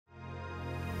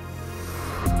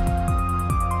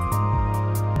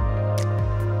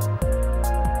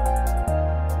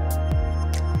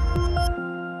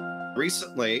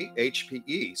recently,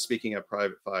 HPE, speaking of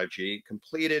private 5G,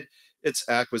 completed its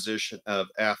acquisition of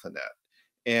Athonet.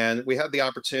 And we had the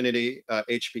opportunity,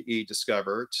 HPE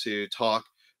Discover, to talk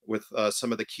with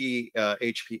some of the key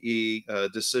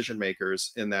HPE decision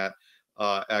makers in that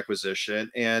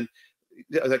acquisition. And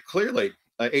clearly,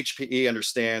 HPE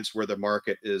understands where the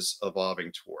market is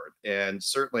evolving toward. And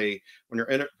certainly, when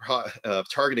you're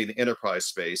targeting the enterprise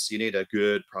space, you need a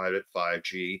good private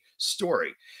 5G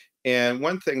story. And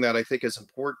one thing that I think is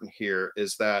important here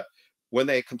is that when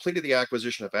they completed the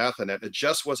acquisition of Athonet, it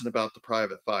just wasn't about the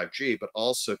private 5G, but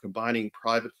also combining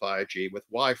private 5G with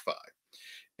Wi-Fi.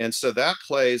 And so that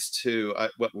plays to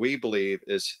what we believe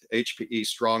is HPE's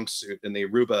strong suit in the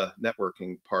Aruba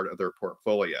networking part of their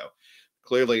portfolio.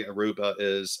 Clearly, Aruba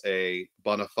is a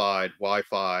bona fide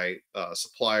Wi-Fi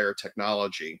supplier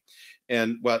technology.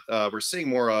 And what we're seeing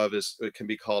more of is it can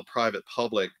be called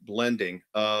private-public blending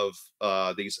of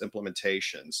these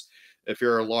implementations. If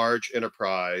you're a large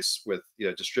enterprise with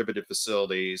distributed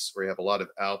facilities where you have a lot of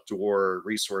outdoor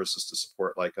resources to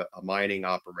support, like a mining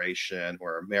operation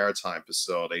or a maritime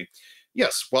facility,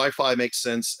 yes, Wi-Fi makes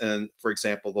sense. And for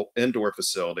example, the indoor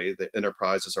facility, the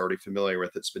enterprise is already familiar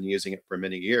with, it's been using it for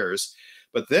many years.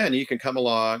 But then you can come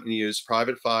along and use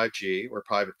private 5G or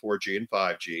private 4G and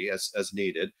 5G as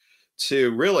needed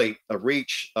to really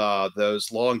reach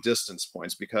those long distance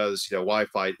points, because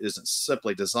Wi-Fi isn't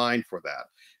simply designed for that.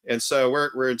 And so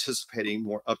we're anticipating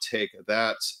more uptake of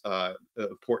that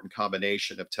important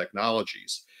combination of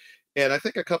technologies. And I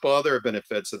think a couple other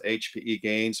benefits that HPE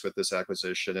gains with this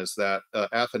acquisition is that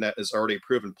Athonet is already a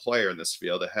proven player in this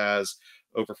field. It has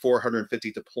over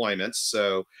 450 deployments.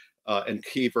 So in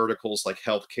key verticals like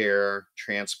healthcare,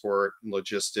 transport,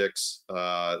 logistics,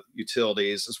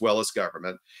 utilities, as well as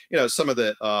government, some of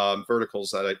the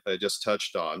verticals that I just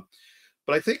touched on.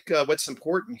 But I think what's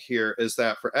important here is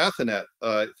that for Athonet,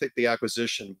 I think the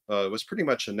acquisition was pretty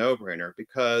much a no-brainer,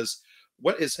 because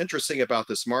what is interesting about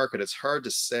this market, it's hard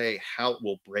to say how it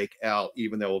will break out,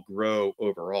 even though it will grow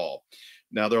overall.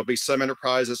 Now, there'll be some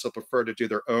enterprises that prefer to do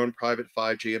their own private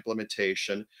 5G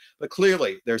implementation, but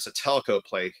clearly there's a telco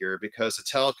play here, because the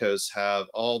telcos have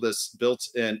all this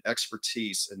built-in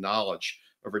expertise and knowledge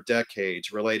over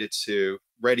decades related to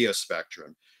radio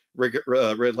spectrum,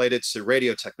 related to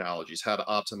radio technologies, how to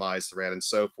optimize the RAN and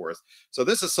so forth. So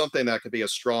this is something that could be a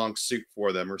strong suit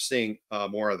for them. We're seeing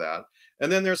more of that.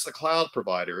 And then there's the cloud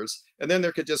providers. And then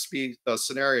there could just be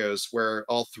scenarios where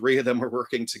all three of them are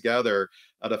working together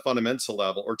at a fundamental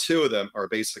level, or two of them are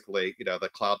basically, the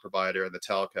cloud provider and the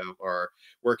telco are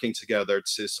working together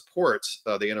to support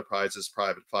the enterprise's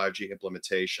private 5G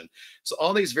implementation. So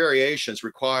all these variations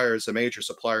requires a major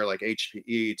supplier like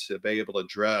HPE to be able to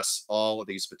address all of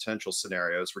these potential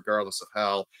scenarios, regardless of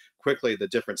how quickly the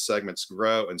different segments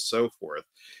grow and so forth.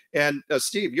 And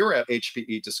Steve, you're at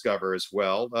HPE Discover as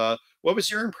well. What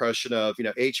was your impression of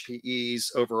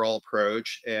HPE's overall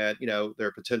approach and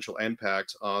their potential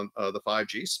impact on the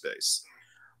 5G space?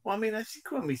 Well, I mean, I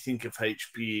think when we think of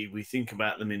HPE, we think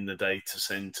about them in the data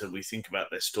center, we think about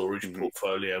their storage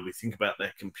portfolio, we think about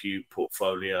their compute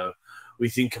portfolio, we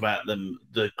think about them,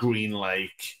 the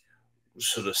GreenLake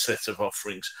sort of set of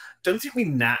offerings. Don't think we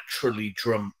naturally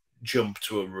jump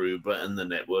to Aruba and the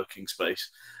networking space.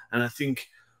 And I think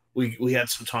we had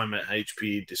some time at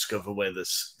HPE Discover where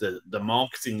the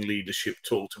marketing leadership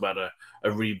talked about a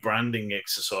rebranding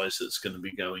exercise that's going to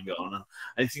be going on. And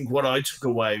I think what I took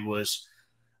away was,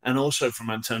 and also from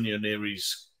Antonio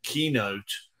Neri's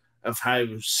keynote, of how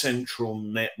central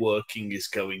networking is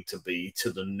going to be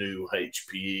to the new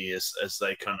HPE as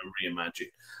they kind of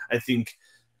reimagine. I think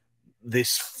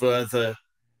this Athonet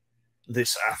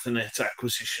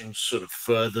acquisition sort of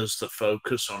furthers the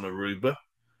focus on Aruba.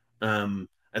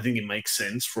 I think it makes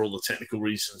sense for all the technical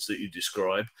reasons that you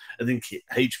describe. I think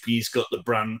HPE's got the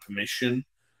brand permission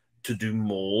to do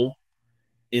more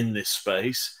in this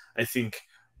space. I think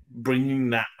bringing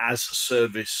that as a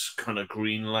service kind of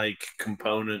GreenLake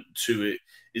component to it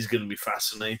is going to be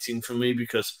fascinating for me,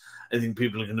 because I think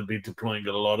people are going to be deploying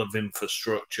a lot of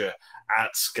infrastructure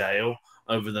at scale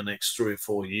over the next 3 or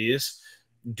 4 years.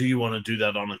 Do you want to do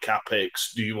that on a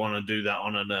CapEx? Do you want to do that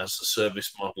on an as a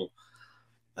service model?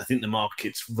 I think the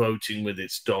market's voting with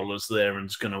its dollars there and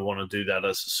is going to want to do that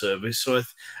as a service. So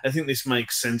I think this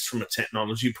makes sense from a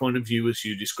technology point of view, as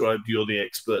you described. You're the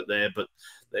expert there, but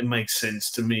it makes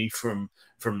sense to me from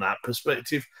that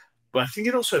perspective. But I think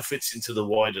it also fits into the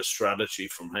wider strategy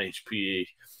from HPE.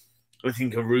 I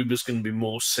think Aruba's going to be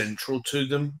more central to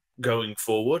them going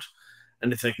forward.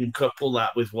 And if they can couple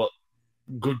that with what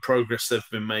good progress they've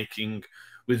been making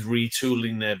with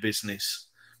retooling their business,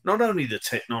 not only the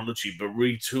technology, but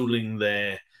retooling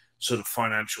their sort of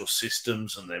financial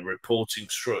systems and their reporting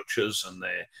structures and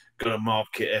their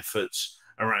go-to-market efforts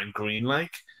around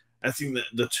GreenLake. I think that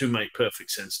the two make perfect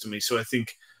sense to me. So I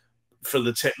think for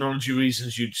the technology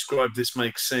reasons you described, this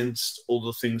makes sense. All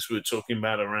the things we were talking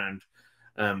about around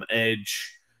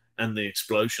edge and the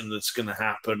explosion that's going to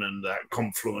happen and that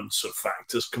confluence of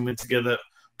factors coming together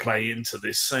play into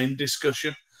this same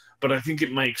discussion. But I think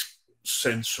it makes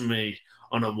sense for me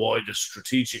on a wider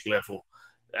strategic level.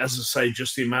 As I say,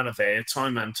 just the amount of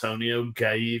airtime Antonio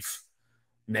gave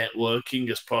networking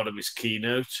as part of his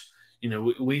keynote. You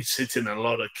know, we sit in a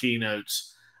lot of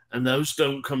keynotes, and those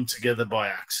don't come together by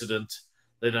accident.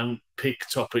 They don't pick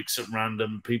topics at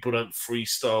random. People don't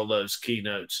freestyle those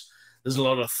keynotes. There's a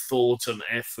lot of thought and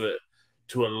effort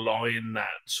to align that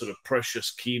sort of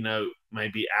precious keynote,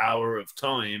 maybe hour of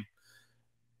time,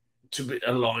 to be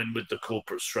aligned with the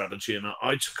corporate strategy. And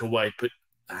I took away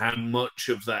how much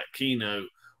of that keynote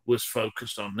was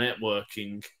focused on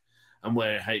networking and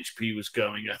where HP was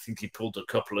going. I think he pulled a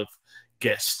couple of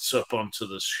guests up onto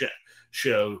the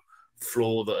show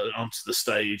floor, onto the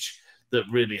stage, that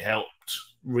really helped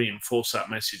reinforce that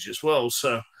message as well.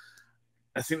 So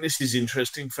I think this is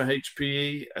interesting for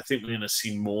HPE. I think we're going to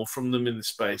see more from them in the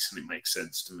space, and it makes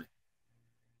sense to me.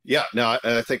 Yeah, no,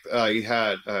 I think you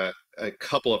had a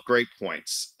couple of great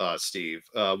points, Steve.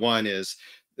 One is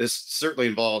this certainly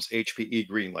involves HPE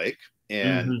GreenLake,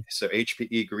 and so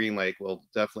HPE GreenLake will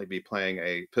definitely be playing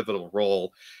a pivotal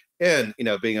role in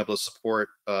being able to support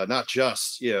not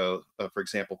just for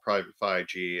example, private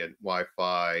 5G and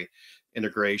Wi-Fi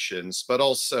integrations, but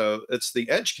also it's the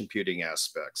edge computing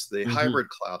aspects, the hybrid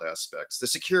cloud aspects, the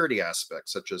security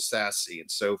aspects such as SASE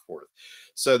and so forth.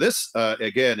 So this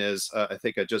again is I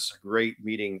think just a great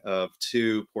meeting of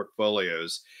two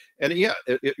portfolios. And yeah,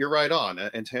 you're right on.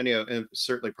 Antonio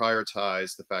certainly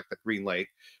prioritized the fact that GreenLake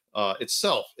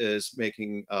itself is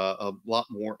making a lot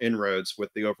more inroads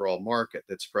with the overall market.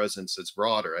 Its presence is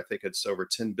broader. I think it's over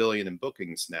 10 billion in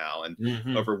bookings now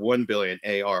and over 1 billion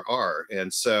ARR.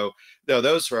 And so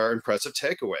those are impressive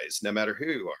takeaways, no matter who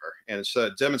you are. And so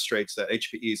it demonstrates that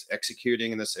HPE is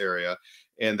executing in this area,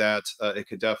 and that it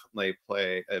could definitely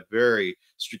play a very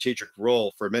strategic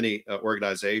role for many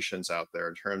organizations out there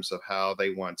in terms of how they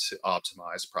want to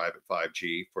optimize private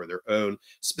 5G for their own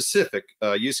specific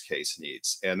use case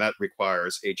needs. And that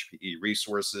requires HPE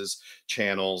resources,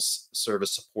 channels,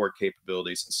 service support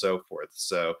capabilities, and so forth.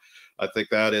 So I think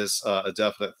that is a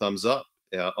definite thumbs up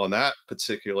on that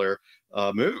particular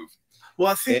move.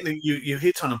 Well, I think that you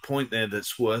hit on a point there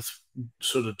that's worth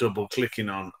sort of double clicking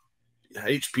on.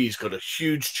 HP's got a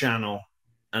huge channel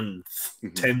and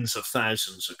tens of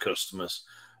thousands of customers.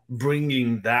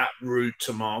 Bringing that route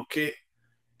to market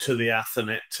to the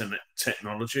Athonet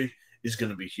technology is going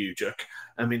to be huge.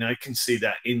 I mean, I can see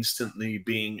that instantly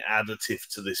being additive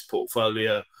to this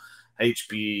portfolio.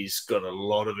 HPE's got a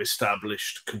lot of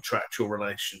established contractual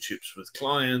relationships with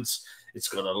clients. It's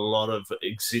got a lot of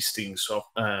existing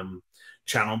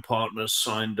channel partners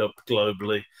signed up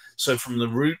globally. So from the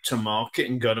route to market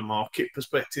and go to market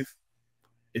perspective,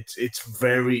 it's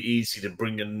very easy to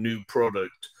bring a new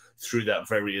product through that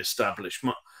very established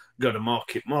go to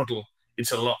market model.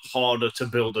 It's a lot harder to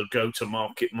build a go to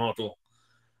market model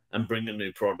and bring a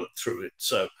new product through it.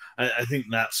 So I think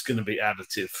that's going to be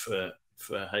additive for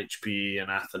HPE and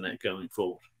Athonet going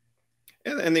forward.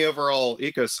 And the overall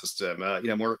ecosystem,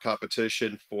 more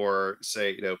competition for,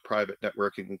 say, private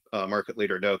networking market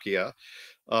leader Nokia,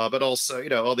 but also,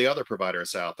 all the other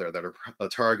providers out there that are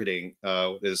targeting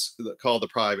is called the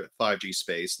private 5G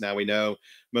space. Now we know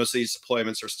most of these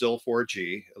deployments are still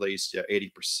 4G, at least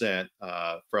 80%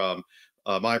 from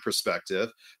my perspective,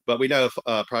 but we know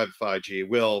private 5G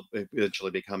will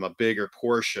eventually become a bigger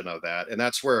portion of that, and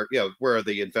that's where where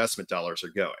the investment dollars are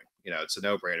going. It's a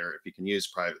no-brainer. If you can use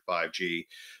private 5G,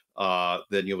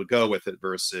 then you would go with it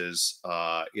versus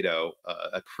a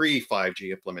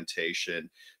pre-5G implementation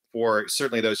for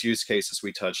certainly those use cases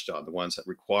we touched on, the ones that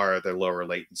require the lower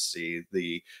latency,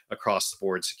 the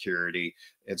across-the-board security,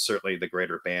 and certainly the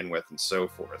greater bandwidth and so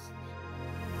forth.